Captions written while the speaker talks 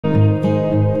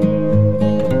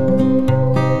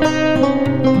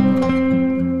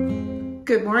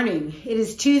morning. It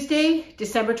is Tuesday,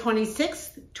 December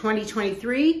 26th,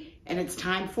 2023, and it's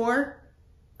time for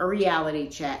a reality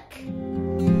check.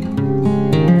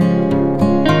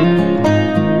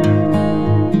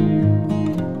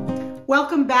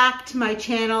 Welcome back to my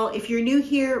channel. If you're new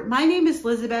here, my name is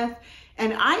Lizabeth,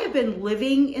 and I have been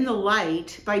living in the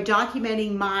light by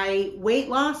documenting my weight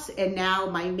loss and now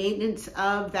my maintenance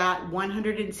of that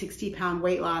 160-pound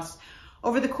weight loss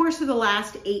over the course of the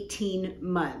last 18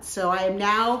 months. So I am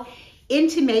now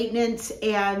into maintenance,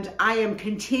 and I am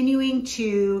continuing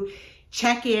to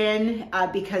check in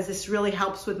because this really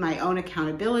helps with my own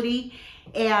accountability.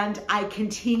 And I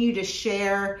continue to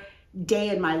share day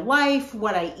in my life,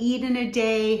 what I eat in a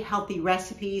day, healthy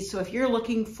recipes. So if you're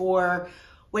looking for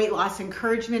weight loss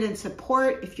encouragement and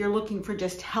support, if you're looking for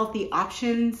just healthy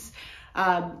options,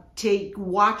 to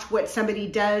watch what somebody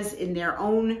does in their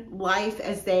own life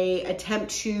as they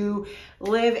attempt to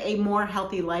live a more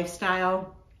healthy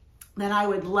lifestyle, then I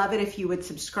would love it if you would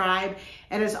subscribe.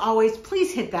 And as always,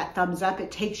 please hit that thumbs up.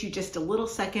 It takes you just a little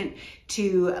second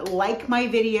to like my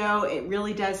video. It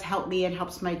really does help me. It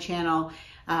helps my channel.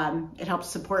 It helps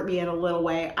support me in a little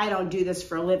way. I don't do this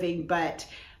for a living, but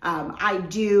I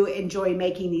do enjoy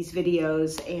making these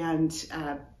videos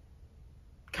and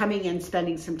coming and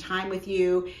spending some time with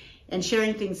you and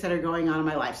sharing things that are going on in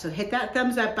my life. So hit that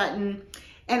thumbs up button.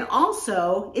 And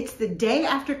also, it's the day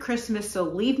after Christmas, so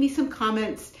leave me some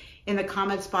comments in the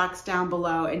comments box down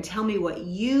below and tell me what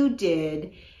you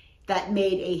did that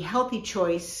made a healthy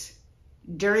choice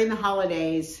during the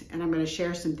holidays, and I'm going to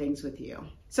share some things with you.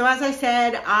 So as I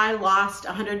said, I lost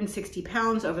 160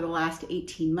 pounds over the last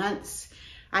 18 months.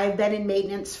 I've been in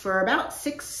maintenance for about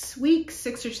 6 weeks,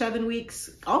 6 or 7 weeks,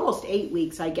 almost 8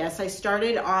 weeks, I guess. I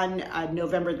started on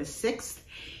November the 6th.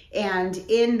 And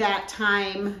in that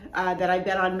time that I've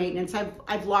been on maintenance,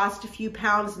 I've lost a few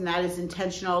pounds, and that is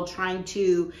intentional, trying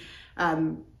to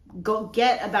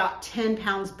get about 10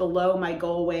 pounds below my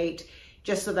goal weight,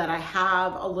 just so that I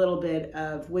have a little bit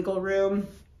of wiggle room.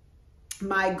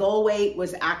 My goal weight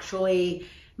was actually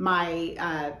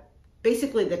my,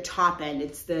 basically the top end.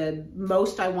 It's the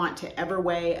most I want to ever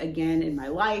weigh again in my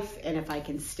life. And if I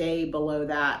can stay below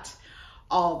that,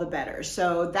 all the better.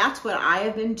 So that's what I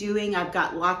have been doing. I've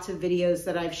got lots of videos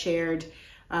that I've shared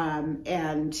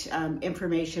and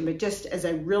information, but just as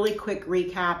a really quick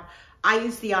recap, I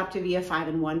use the Optavia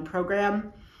 5-in-1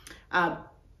 program.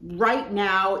 Right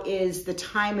now is the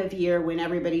time of year when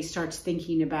everybody starts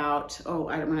thinking about,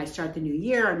 when I start the new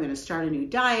year, I'm going to start a new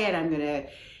diet, I'm going to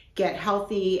get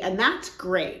healthy, and that's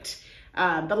great.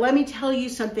 But let me tell you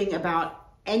something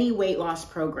about any weight loss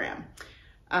program.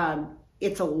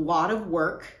 It's a lot of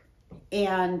work,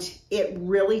 and it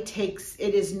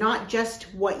is not just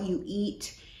what you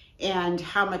eat and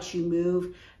how much you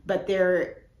move, but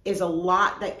there is a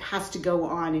lot that has to go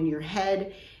on in your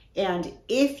head. And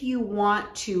if you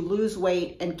want to lose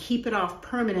weight and keep it off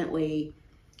permanently,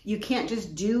 you can't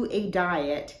just do a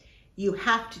diet. You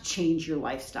have to change your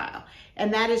lifestyle.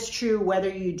 And that is true whether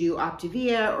you do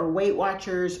Optavia or Weight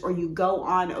Watchers, or you go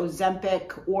on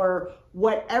Ozempic, or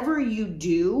whatever you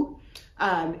do.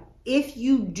 If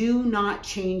you do not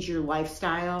change your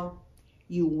lifestyle,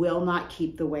 you will not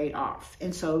keep the weight off.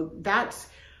 And so that's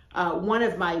one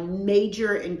of my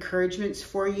major encouragements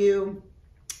for you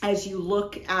as you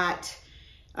look at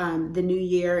the new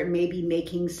year and maybe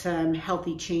making some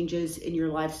healthy changes in your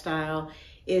lifestyle,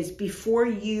 is before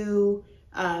you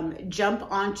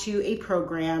jump onto a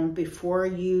program, before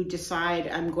you decide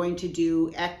I'm going to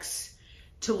do X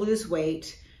to lose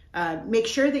weight, make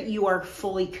sure that you are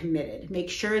fully committed.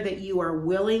 Make sure that you are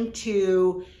willing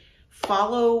to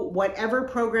follow whatever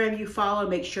program you follow.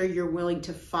 Make sure you're willing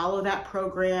to follow that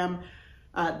program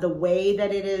the way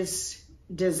that it is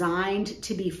designed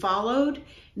to be followed.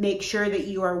 Make sure that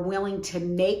you are willing to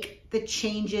make the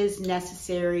changes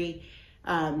necessary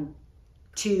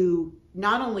to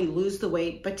not only lose the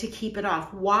weight, but to keep it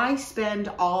off. Why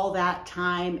spend all that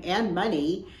time and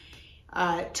money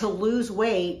to lose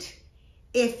weight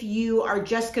if you are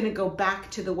just going to go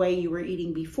back to the way you were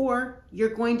eating before?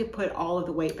 You're going to put all of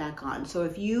the weight back on. So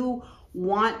if you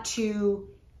want to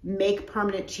make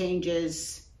permanent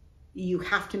changes, you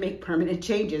have to make permanent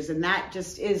changes. And that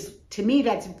just is, to me,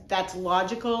 that's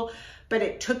logical, but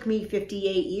it took me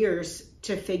 58 years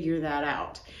to figure that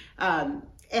out.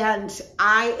 And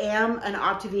I am an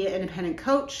Optavia independent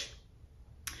coach.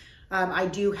 I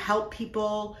do help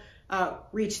people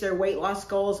reach their weight loss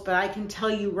goals, but I can tell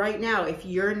you right now, if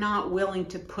you're not willing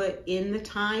to put in the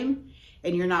time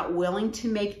and you're not willing to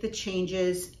make the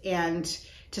changes and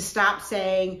to stop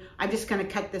saying, I'm just going to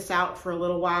cut this out for a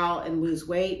little while and lose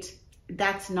weight,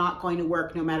 that's not going to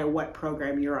work no matter what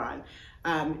program you're on.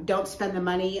 Don't spend the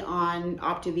money on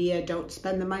Optavia. Don't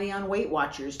spend the money on Weight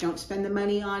Watchers. Don't spend the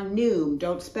money on Noom.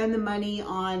 Don't spend the money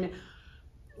on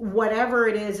whatever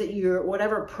it is that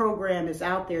whatever program is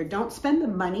out there. Don't spend the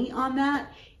money on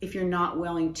that if you're not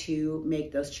willing to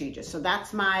make those changes. So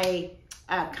that's my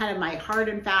kind of my hard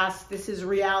and fast. This is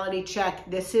reality check.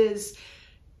 This is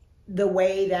the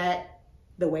way that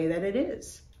it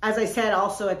is. As I said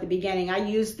also at the beginning, I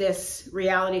use this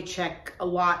reality check a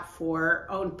lot for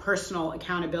own personal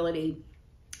accountability.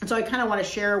 And so I kind of want to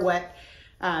share what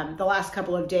the last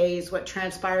couple of days, what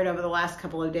transpired over the last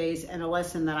couple of days, and a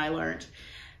lesson that I learned.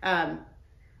 I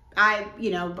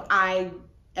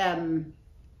am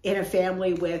in a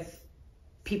family with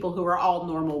people who are all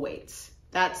normal weights.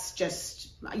 That's just,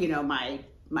 my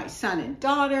son and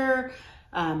daughter,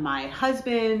 my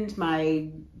husband, my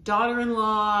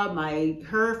daughter-in-law,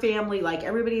 her family, like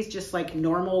everybody's just like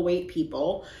normal weight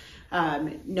people.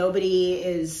 Nobody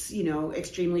is,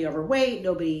 extremely overweight.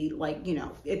 Nobody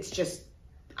it's just,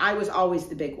 I was always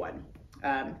the big one.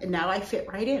 And now I fit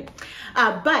right in.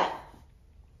 But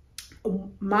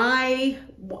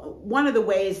one of the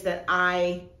ways that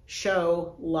I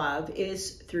show love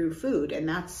is through food. And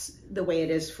that's the way it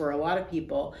is for a lot of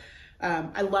people.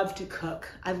 I love to cook.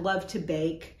 I love to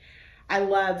bake. I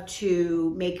love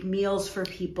to make meals for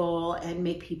people and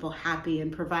make people happy and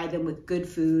provide them with good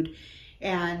food.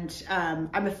 And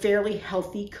I'm a fairly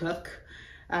healthy cook.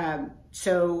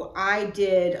 So I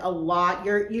did a lot.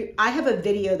 I have a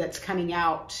video that's coming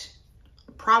out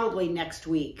probably next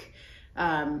week.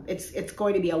 It's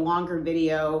going to be a longer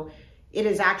video. It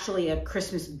is actually a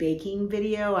Christmas baking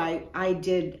video. I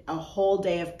did a whole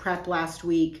day of prep last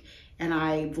week and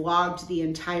I vlogged the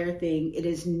entire thing. It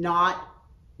is not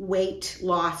weight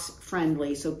loss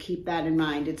friendly, so keep that in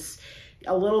mind. It's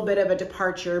a little bit of a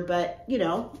departure, but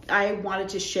I wanted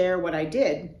to share what I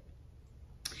did.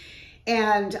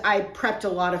 And I prepped a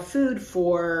lot of food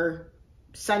for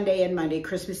Sunday and Monday,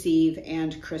 Christmas Eve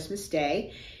and Christmas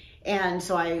Day. And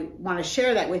so I want to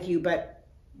share that with you. But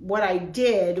what I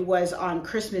did was on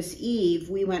Christmas Eve,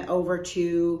 we went over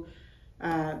to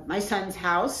my son's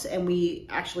house and we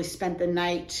actually spent the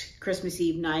night, Christmas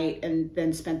Eve night, and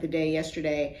then spent the day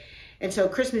yesterday. And so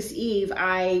Christmas Eve,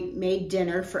 I made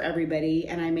dinner for everybody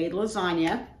and I made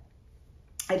lasagna.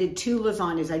 I did 2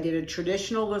 lasagnas. I did a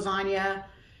traditional lasagna,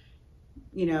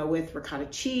 with ricotta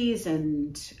cheese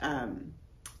and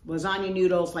lasagna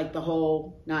noodles, like the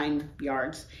whole 9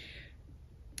 yards.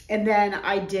 And then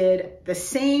I did the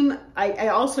same, I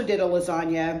also did a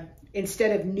lasagna.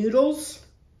 Instead of noodles,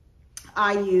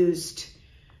 I used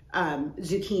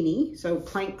zucchini, so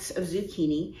planks of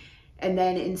zucchini. And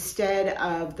then instead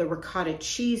of the ricotta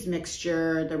cheese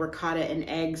mixture, the ricotta and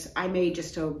eggs, I made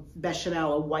just a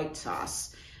bechamel, a white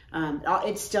sauce.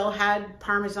 It still had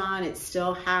Parmesan, it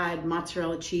still had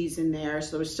mozzarella cheese in there.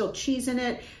 So there was still cheese in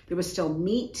it. There was still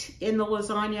meat in the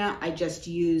lasagna. I just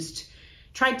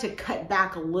tried to cut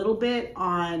back a little bit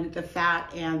on the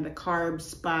fat and the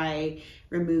carbs by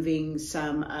removing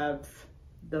some of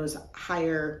those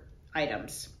higher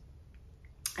items.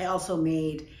 I also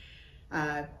made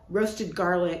roasted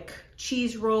garlic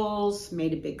cheese rolls,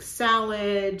 made a big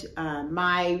salad,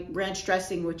 my ranch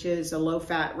dressing, which is a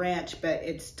low-fat ranch, but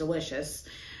it's delicious.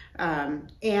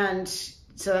 And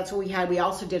so that's what we had. We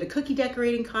also did a cookie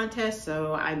decorating contest,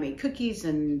 so I made cookies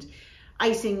and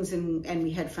icings, and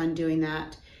we had fun doing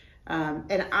that.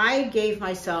 And I gave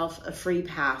myself a free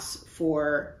pass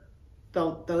for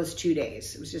those 2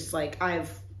 days. It was just like,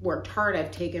 I've worked hard,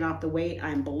 I've taken off the weight,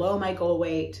 I'm below my goal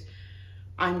weight.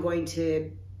 I'm going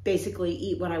to basically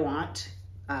eat what I want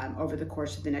over the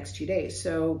course of the next 2 days.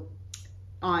 So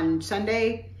on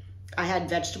Sunday, I had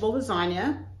vegetable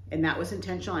lasagna, and that was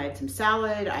intentional. I had some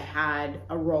salad, I had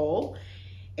a roll,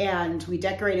 and we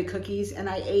decorated cookies, and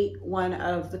I ate one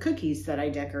of the cookies that I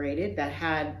decorated that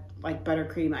had like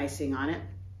buttercream icing on it.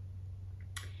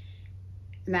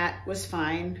 And that was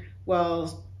fine.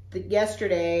 Well,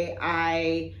 yesterday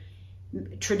I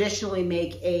traditionally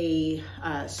make a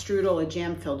strudel, a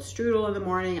jam-filled strudel in the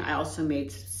morning. I also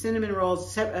made cinnamon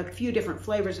rolls, a few different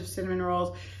flavors of cinnamon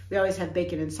rolls. We always have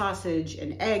bacon and sausage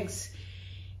and eggs.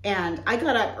 And I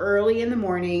got up early in the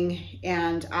morning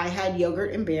and I had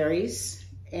yogurt and berries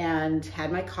and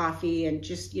had my coffee and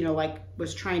just,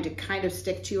 was trying to kind of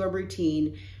stick to a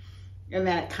routine. And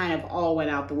that kind of all went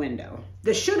out the window.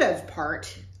 The should have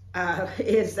part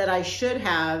is that I should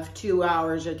have 2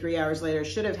 hours or 3 hours later,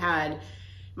 should have had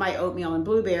my oatmeal and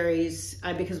blueberries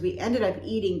because we ended up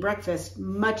eating breakfast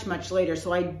much, much later.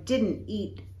 So I didn't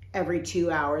eat every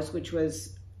 2 hours, which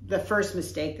was the first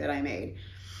mistake that I made.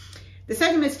 The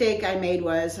second mistake I made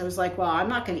was I was like, well, I'm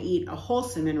not going to eat a whole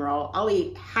cinnamon roll. I'll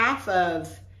eat half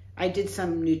of, I did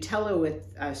some Nutella with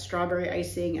strawberry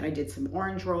icing, and I did some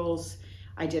orange rolls.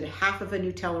 I did half of a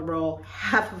Nutella roll,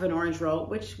 half of an orange roll,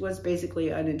 which was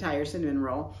basically an entire cinnamon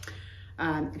roll,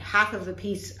 half of a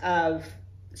piece of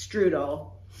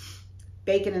strudel,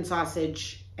 bacon and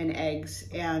sausage and eggs.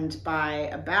 And by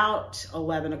about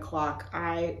 11 o'clock,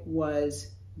 I was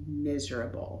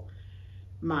miserable.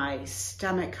 My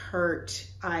stomach hurt.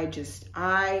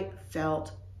 I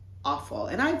felt awful.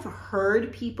 And I've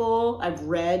read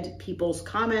people's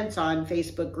comments on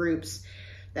Facebook groups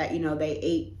that, you know, they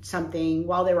ate something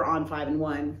while they were on 5 and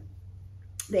 1.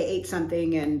 They ate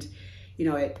something and, you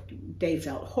know, they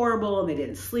felt horrible and they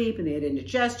didn't sleep and they had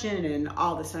indigestion and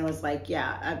all this. And I was like,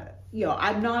 yeah,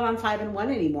 I'm not on 5 and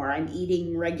 1 anymore. I'm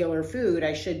eating regular food.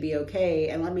 I should be okay.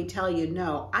 And let me tell you,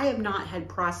 no, I have not had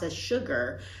processed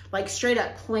sugar, like straight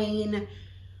up plain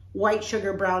white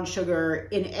sugar, brown sugar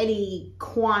in any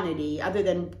quantity other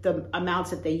than the amounts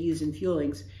that they use in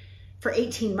fuelings for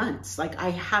 18 months. Like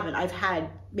I haven't. I've had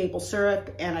maple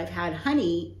syrup and I've had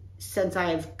honey since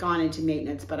I've gone into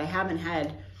maintenance, but I haven't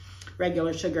had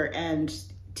regular sugar. And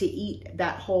to eat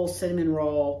that whole cinnamon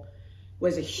roll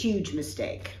was a huge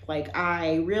mistake. Like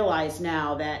I realize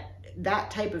now that that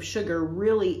type of sugar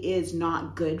really is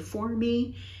not good for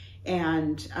me,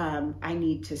 and I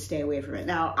need to stay away from it.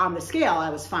 Now on the scale,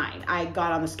 I was fine. I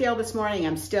got on the scale this morning.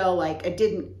 I'm still like,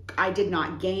 I did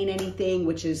not gain anything,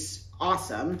 which is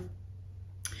awesome.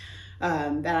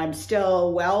 That I'm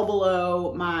still well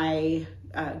below my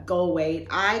goal weight.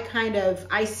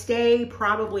 I stay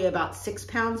probably about 6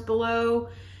 pounds below.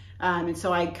 And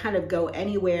so I kind of go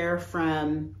anywhere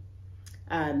from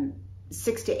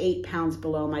 6 to 8 pounds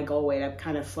below my goal weight. I've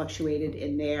kind of fluctuated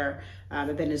in there.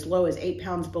 I've been as low as 8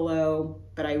 pounds below,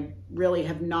 but I really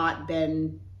have not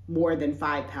been more than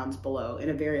 5 pounds below in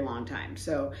a very long time.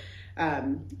 So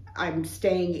I'm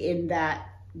staying in that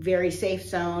very safe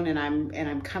zone, and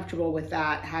I'm comfortable with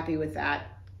that, happy with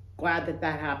that, glad that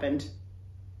that happened.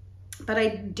 But I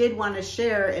did want to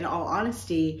share, in all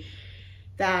honesty,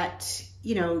 that,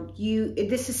 you know,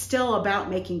 this is still about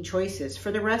making choices.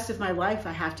 For the rest of my life,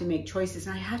 I have to make choices,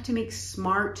 and I have to make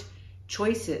smart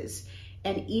choices.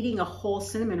 And eating a whole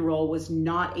cinnamon roll was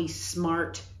not a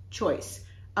smart choice.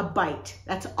 A bite.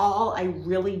 That's all I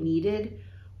really needed,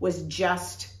 was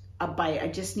just a bite. I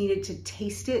just needed to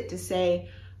taste it to say,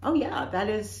 oh yeah,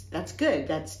 that's good.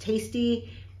 That's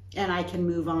tasty, and I can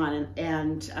move on.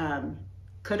 And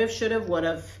could have, should have, would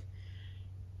have.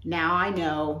 Now I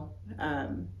know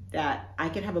that I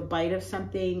can have a bite of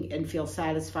something and feel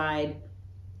satisfied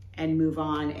and move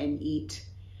on and eat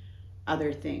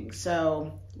other things.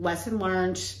 So lesson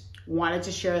learned, wanted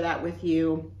to share that with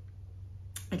you.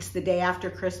 It's the day after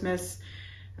Christmas.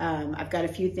 I've got a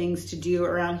few things to do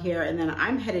around here, and then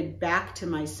I'm headed back to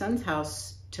my son's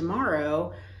house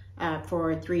tomorrow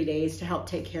for 3 days to help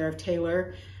take care of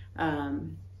Taylor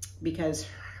because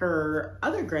her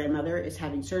other grandmother is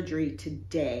having surgery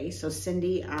today. So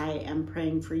Cindy, I am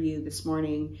praying for you this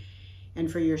morning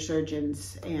and for your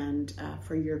surgeons and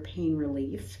for your pain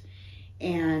relief.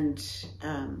 And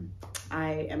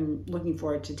I am looking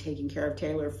forward to taking care of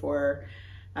Taylor for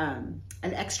an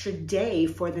extra day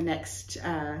for the next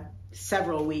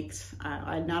several weeks.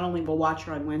 I not only will watch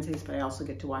her on Wednesdays, but I also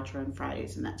get to watch her on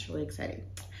Fridays, and that's really exciting.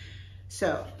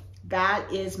 So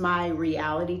that is my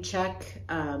reality check.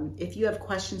 If you have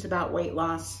questions about weight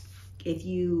loss, if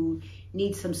you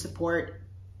need some support,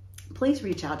 please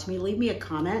reach out to me. Leave me a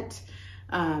comment.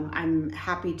 I'm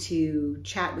happy to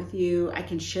chat with you. I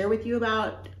can share with you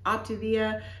about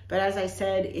Optavia, but as I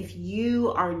said, if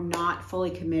you are not fully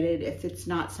committed, if it's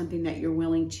not something that you're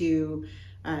willing to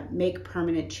make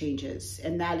permanent changes,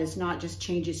 and that is not just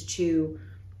changes to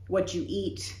what you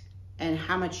eat and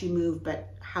how much you move,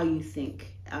 but how you think.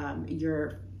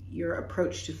 Your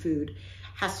approach to food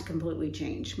has to completely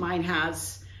change. Mine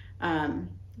has,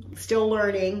 still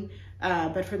learning,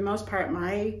 but for the most part,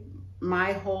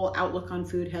 my whole outlook on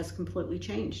food has completely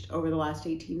changed over the last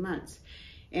 18 months.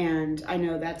 And I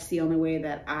know that's the only way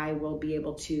that I will be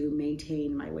able to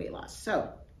maintain my weight loss. So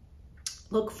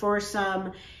look for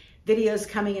some videos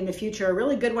coming in the future, a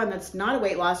really good one that's not a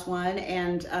weight loss one.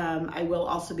 And I will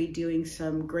also be doing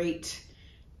some great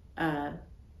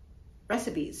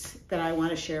recipes that I want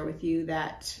to share with you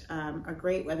that are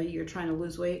great, whether you're trying to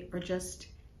lose weight or just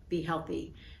be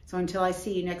healthy. So until I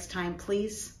see you next time,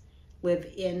 please live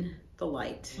in the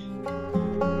light.